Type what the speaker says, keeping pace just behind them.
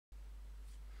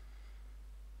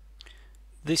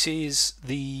This is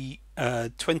the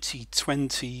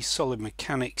 2020 Solid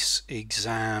Mechanics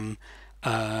exam,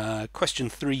 question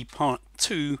 3 part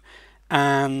 2,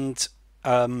 and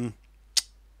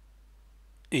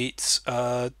it's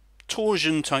a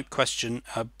torsion type question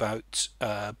about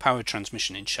power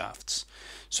transmission in shafts.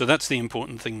 So that's the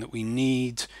important thing that we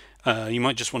need. You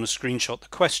might just want to screenshot the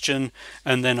question,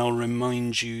 and then I'll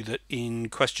remind you that in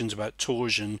questions about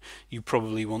torsion you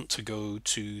probably want to go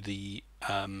to the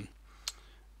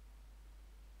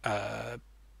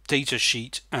data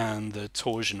sheet and the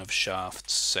torsion of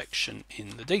shafts section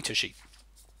in the data sheet.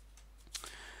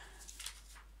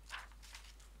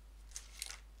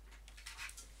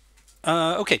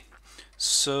 Okay,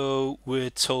 so we're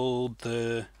told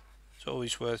it's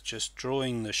always worth just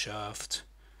drawing the shaft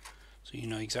so you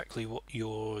know exactly what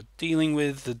you're dealing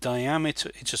with. The diameter,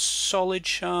 it's a solid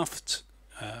shaft,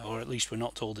 or at least we're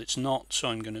not told it's not, so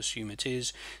I'm going to assume it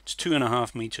is. It's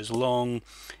 2.5 meters long.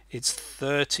 It's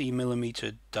 30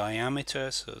 millimeter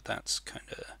diameter, so that's kind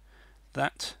of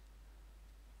that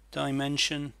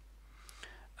dimension.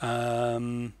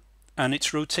 And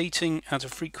it's rotating at a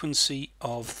frequency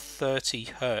of 30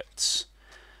 hertz.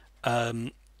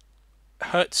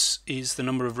 Hertz is the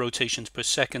number of rotations per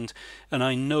second, and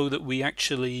I know that we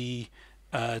actually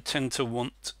tend to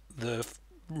want the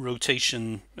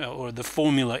rotation, or the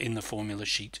formula in the formula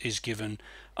sheet is given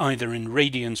either in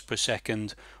radians per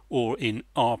second or in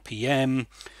RPM.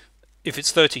 If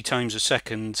it's 30 times a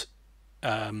second,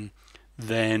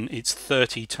 then it's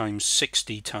 30 times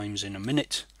 60 times in a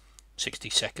minute, 60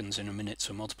 seconds in a minute,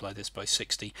 so multiply this by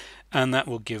 60, and that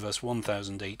will give us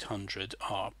 1800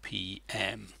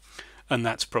 RPM. And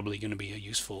that's probably going to be a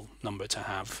useful number to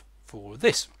have for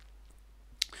this.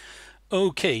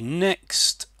 Okay,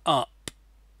 next up,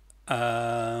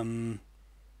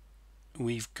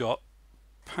 we've got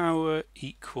power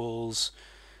equals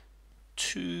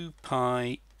 2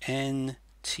 pi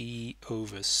nt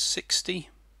over 60.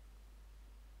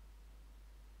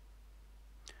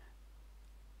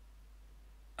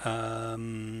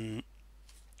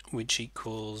 Which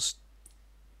equals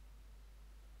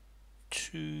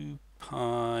 2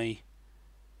 pi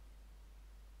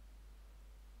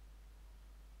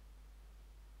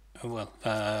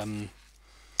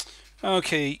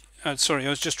okay, sorry, I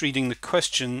was just reading the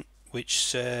question, which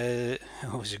says,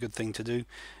 always a good thing to do,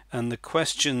 and the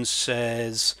question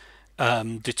says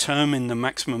determine the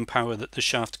maximum power that the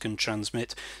shaft can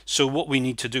transmit. So what we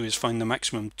need to do is find the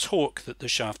maximum torque that the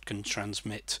shaft can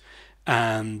transmit,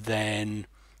 and then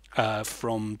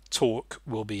from torque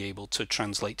we'll be able to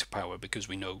translate to power because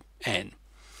we know N.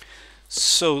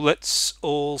 So let's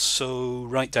also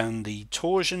write down the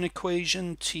torsion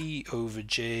equation. T over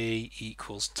J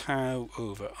equals tau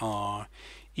over R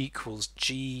equals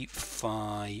G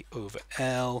phi over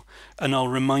L, and I'll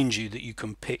remind you that you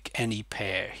can pick any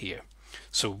pair here.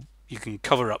 So you can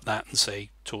cover up that and say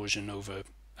torsion over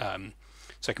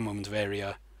second moment of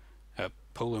area,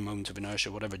 polar moment of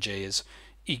inertia, whatever J is,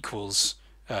 equals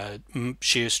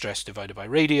shear stress divided by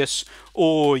radius,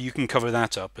 or you can cover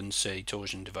that up and say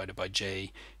torsion divided by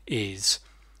J is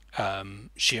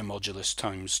shear modulus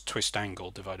times twist angle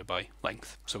divided by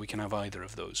length. So we can have either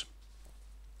of those.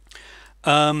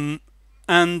 And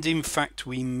in fact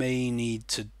we may need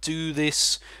to do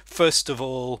this. First of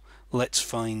all, let's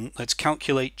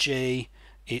calculate J.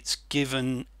 It's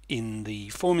given in the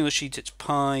formula sheet. It's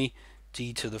pi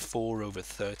d to the 4 over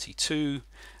 32,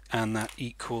 and that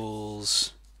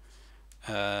equals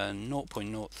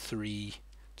 0.03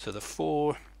 to the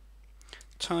 4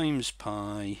 times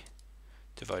pi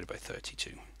divided by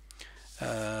 32.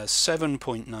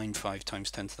 7.95 times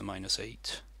 10 to the minus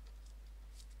 8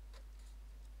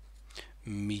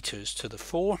 meters to the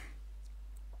 4.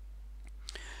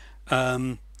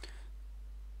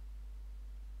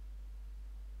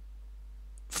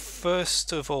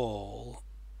 First of all,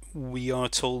 we are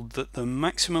told that the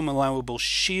maximum allowable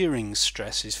shearing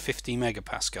stress is 50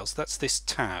 megapascals. That's this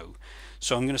tau.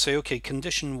 So I'm going to say, okay,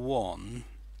 condition 1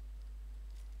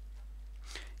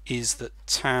 is that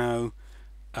tau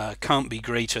can't be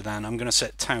greater than, I'm going to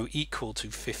set tau equal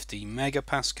to 50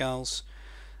 megapascals.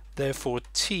 Therefore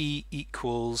T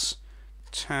equals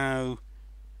tau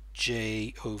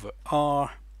J over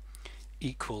R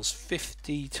equals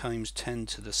 50 times 10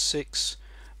 to the 6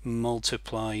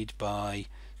 multiplied by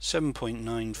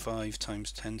 7.95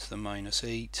 times 10 to the minus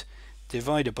 8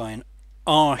 divided by an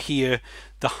R here.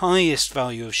 The highest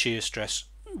value of shear stress,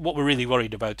 what we're really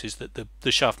worried about is that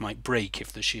the shaft might break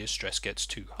if the shear stress gets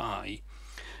too high.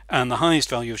 And the highest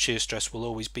value of shear stress will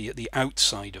always be at the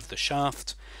outside of the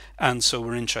shaft, and so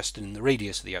we're interested in the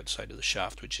radius of the outside of the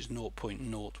shaft, which is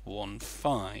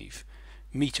 0.015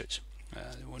 meters.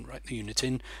 I won't write the unit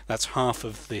in. That's half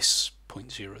of this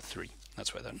 0.03.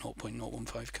 That's where that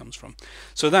 0.015 comes from.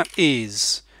 So that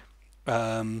is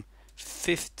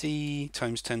 50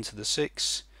 times 10 to the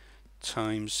 6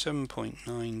 times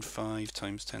 7.95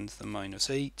 times 10 to the minus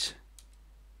 8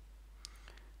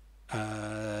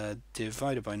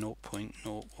 divided by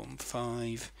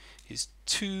 0.015 is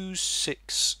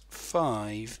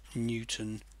 265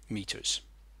 Newton meters.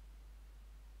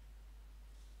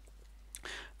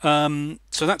 So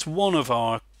that's one of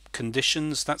our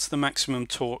conditions. That's the maximum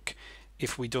torque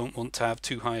if we don't want to have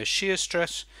too high a shear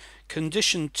stress.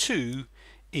 Condition 2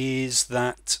 is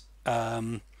that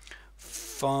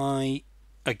phi,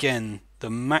 again, the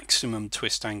maximum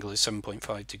twist angle is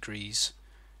 7.5 degrees.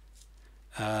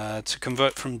 To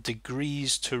convert from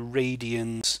degrees to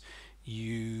radians,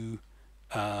 you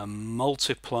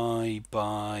multiply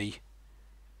by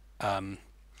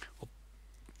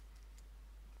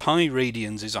pi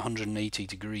radians is 180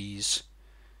 degrees,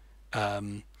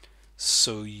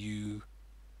 so you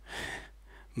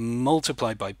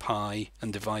multiply by pi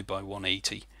and divide by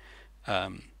 180.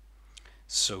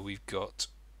 So we've got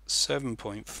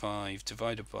 7.5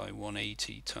 divided by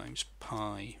 180 times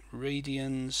pi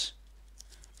radians,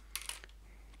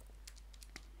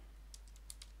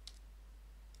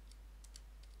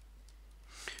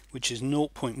 which is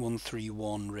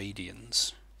 0.131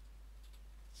 radians.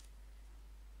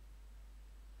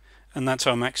 And that's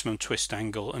our maximum twist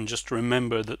angle. And just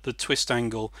remember that the twist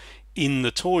angle in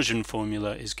the torsion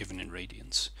formula is given in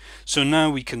radians. So now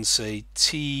we can say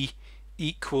T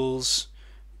equals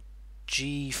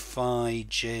G phi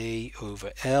J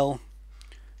over L,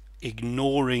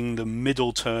 ignoring the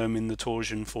middle term in the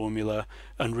torsion formula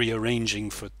and rearranging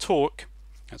for torque.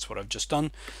 That's what I've just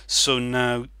done. So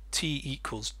now T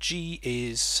equals G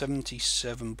is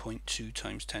 77.2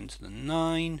 times 10 to the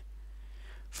 9.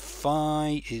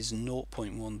 Phi is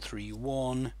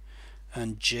 0.131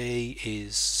 and J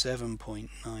is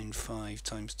 7.95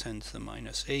 times 10 to the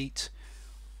minus 8,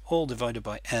 all divided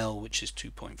by L, which is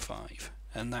 2.5,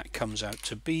 and that comes out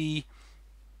to be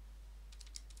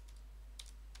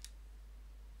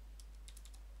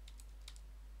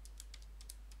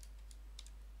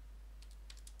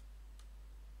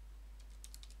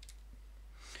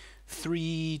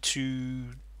 3 to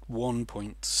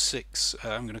 1.6,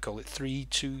 I'm going to call it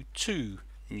 322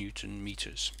 Newton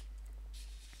meters.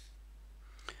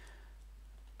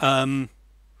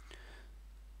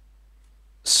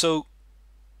 So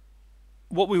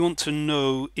what we want to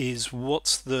know is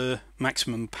what's the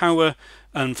maximum power,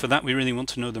 and for that we really want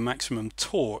to know the maximum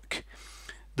torque.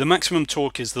 The maximum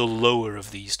torque is the lower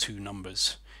of these two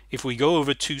numbers. If we go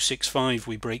over 265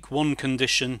 we break one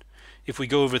condition. If we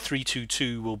go over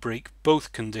 322 we'll break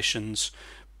both conditions,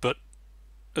 but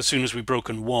as soon as we've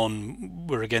broken one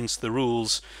we're against the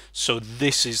rules, so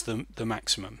this is the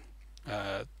maximum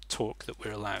torque that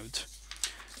we're allowed.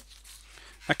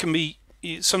 That can be,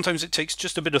 sometimes it takes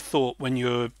just a bit of thought when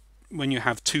you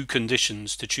have two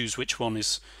conditions to choose which one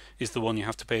is the one you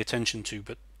have to pay attention to,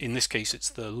 but in this case it's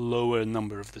the lower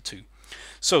number of the two.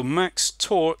 So max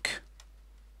torque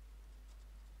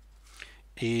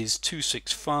is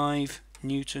 265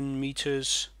 Newton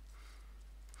meters,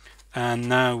 and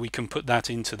now we can put that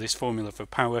into this formula for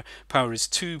power. Power is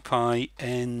 2 pi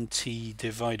nt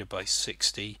divided by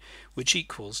 60, which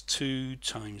equals 2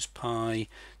 times pi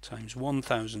times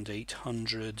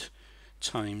 1800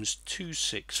 times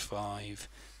 265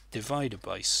 divided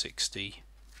by 60,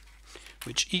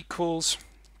 which equals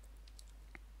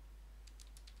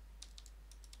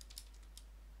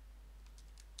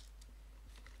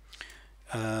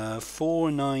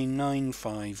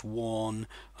 49951.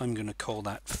 I'm going to call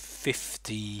that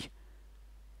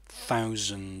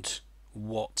 50,000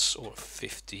 watts or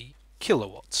 50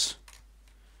 kilowatts.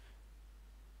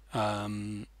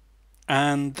 And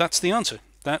that's the answer.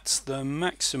 That's the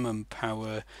maximum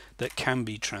power that can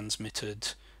be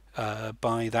transmitted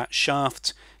by that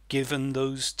shaft given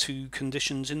those two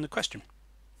conditions in the question.